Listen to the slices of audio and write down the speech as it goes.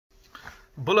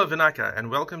Bula Vinaka and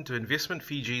welcome to Investment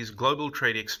Fiji's Global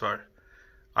Trade Expo.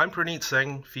 I'm Praneet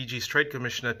Singh, Fiji's Trade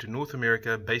Commissioner to North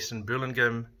America based in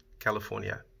Burlingame,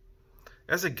 California.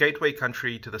 As a gateway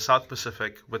country to the South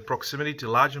Pacific with proximity to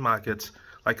larger markets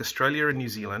like Australia and New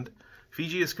Zealand,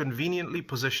 Fiji is conveniently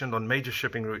positioned on major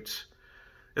shipping routes.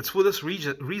 It's for this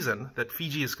reason that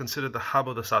Fiji is considered the hub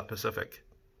of the South Pacific.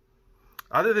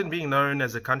 Other than being known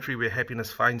as a country where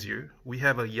happiness finds you, we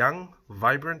have a young,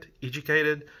 vibrant,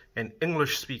 educated, and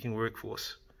English-speaking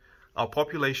workforce. Our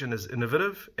population is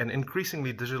innovative and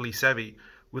increasingly digitally savvy,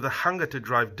 with a hunger to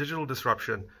drive digital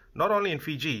disruption not only in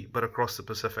Fiji but across the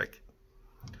Pacific.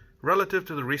 Relative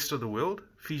to the rest of the world,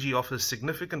 Fiji offers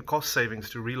significant cost savings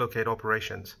to relocate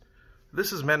operations.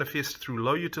 This is manifest through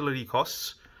low utility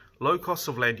costs, low costs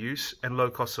of land use, and low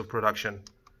costs of production.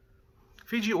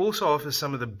 Fiji also offers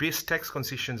some of the best tax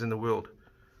concessions in the world.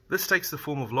 This takes the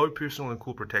form of low personal and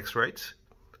corporate tax rates,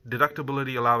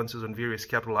 deductibility allowances on various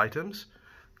capital items,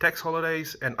 tax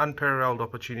holidays, and unparalleled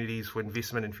opportunities for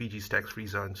investment in Fiji's tax-free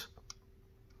zones.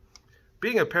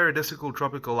 Being a paradisical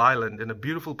tropical island in a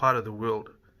beautiful part of the world,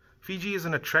 Fiji is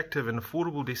an attractive and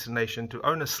affordable destination to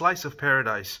own a slice of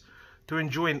paradise, to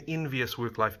enjoy an envious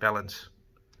work-life balance.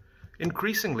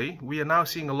 Increasingly, we are now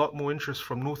seeing a lot more interest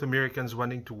from North Americans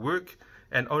wanting to work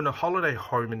and own a holiday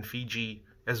home in Fiji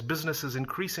as businesses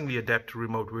increasingly adapt to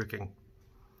remote working.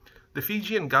 The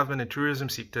Fijian government and tourism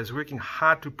sector is working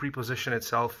hard to pre-position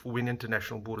itself when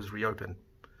international borders reopen.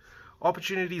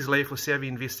 Opportunities lay for savvy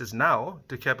investors now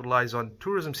to capitalize on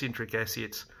tourism-centric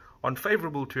assets on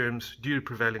favorable terms due to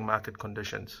prevailing market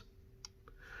conditions.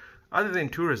 Other than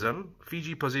tourism,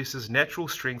 Fiji possesses natural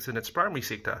strengths in its primary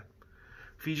sector.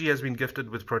 Fiji has been gifted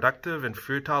with productive and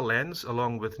fertile lands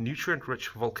along with nutrient-rich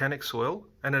volcanic soil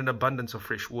and an abundance of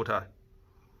fresh water.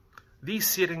 These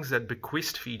settings that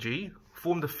bequest Fiji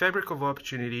form the fabric of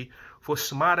opportunity for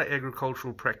smarter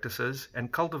agricultural practices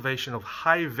and cultivation of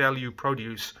high-value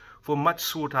produce for much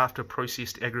sought-after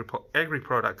processed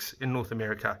agri-products in North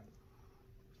America.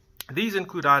 These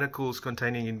include articles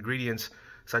containing ingredients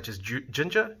such as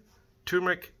ginger,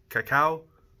 turmeric, cacao,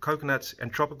 coconuts,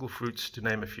 and tropical fruits, to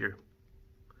name a few.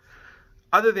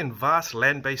 Other than vast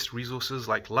land-based resources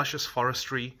like luscious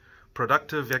forestry,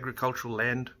 productive agricultural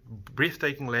land,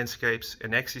 breathtaking landscapes,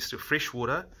 and access to fresh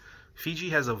water, Fiji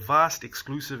has a vast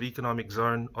exclusive economic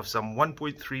zone of some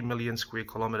 1.3 million square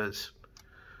kilometers.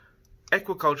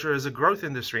 Aquaculture is a growth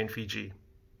industry in Fiji.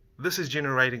 This is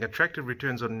generating attractive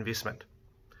returns on investment.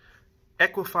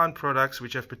 Aquafarm products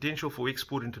which have potential for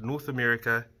export into North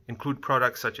America include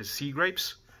products such as sea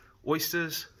grapes,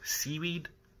 oysters, seaweed,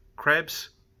 crabs,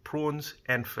 prawns,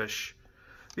 and fish.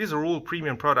 These are all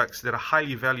premium products that are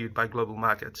highly valued by global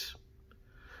markets.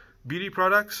 Beauty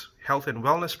products, health and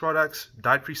wellness products,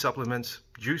 dietary supplements,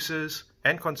 juices,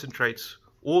 and concentrates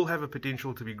all have a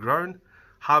potential to be grown,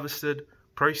 harvested,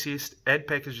 processed, and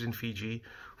packaged in Fiji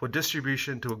for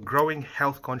distribution to a growing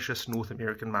health-conscious North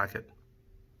American market.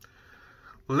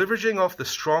 Leveraging off the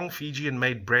strong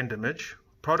Fijian-made brand image,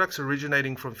 products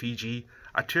originating from Fiji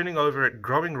are turning over at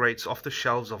growing rates off the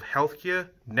shelves of healthcare,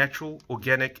 natural,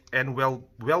 organic, and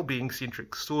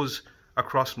well-being-centric stores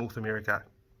across North America.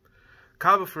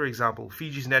 Kava, for example,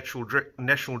 Fiji's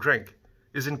national drink,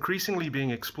 is increasingly being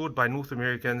explored by North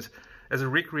Americans as a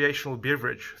recreational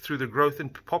beverage through the growth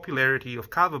and popularity of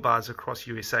kava bars across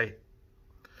USA.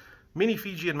 Many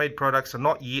Fijian-made products are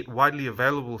not yet widely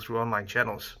available through online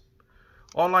channels.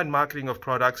 Online marketing of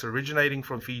products originating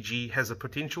from Fiji has the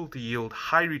potential to yield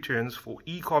high returns for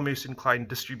e-commerce inclined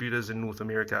distributors in North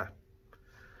America.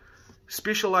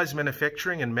 Specialized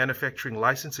manufacturing and manufacturing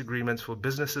license agreements for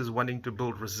businesses wanting to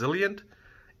build resilient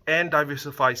and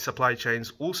diversified supply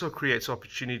chains also creates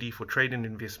opportunity for trade and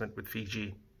investment with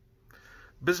Fiji.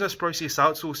 Business process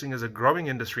outsourcing is a growing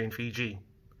industry in Fiji.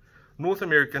 North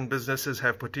American businesses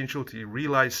have potential to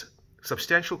realize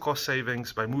substantial cost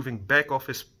savings by moving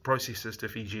back-office processes to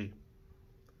Fiji.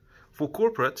 For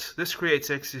corporates, this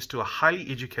creates access to a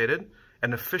highly educated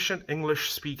and efficient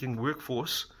English-speaking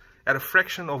workforce at a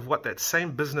fraction of what that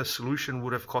same business solution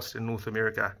would have cost in North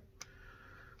America.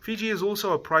 Fiji is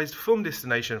also a prized film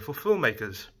destination for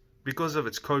filmmakers because of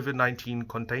its COVID-19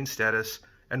 contained status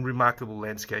and remarkable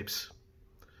landscapes.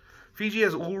 Fiji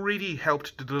has already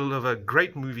helped to deliver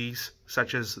great movies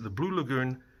such as The Blue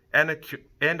Lagoon and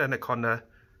Anaconda,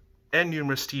 and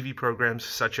numerous TV programs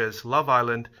such as Love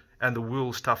Island and the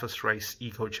World's Toughest Race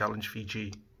Eco Challenge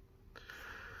Fiji.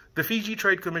 The Fiji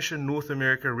Trade Commission North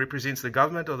America represents the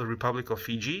government of the Republic of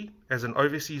Fiji as an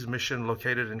overseas mission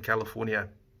located in California.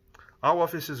 Our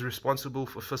office is responsible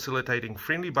for facilitating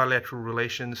friendly bilateral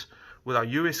relations with our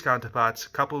US counterparts,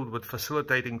 coupled with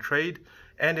facilitating trade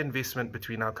and investment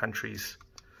between our countries.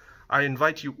 I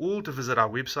invite you all to visit our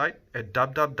website at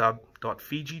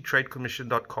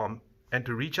www.fijitradecommission.com and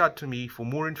to reach out to me for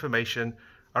more information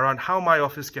around how my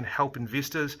office can help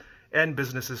investors and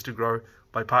businesses to grow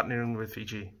by partnering with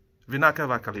Fiji. Vinaka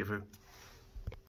Vakalevu.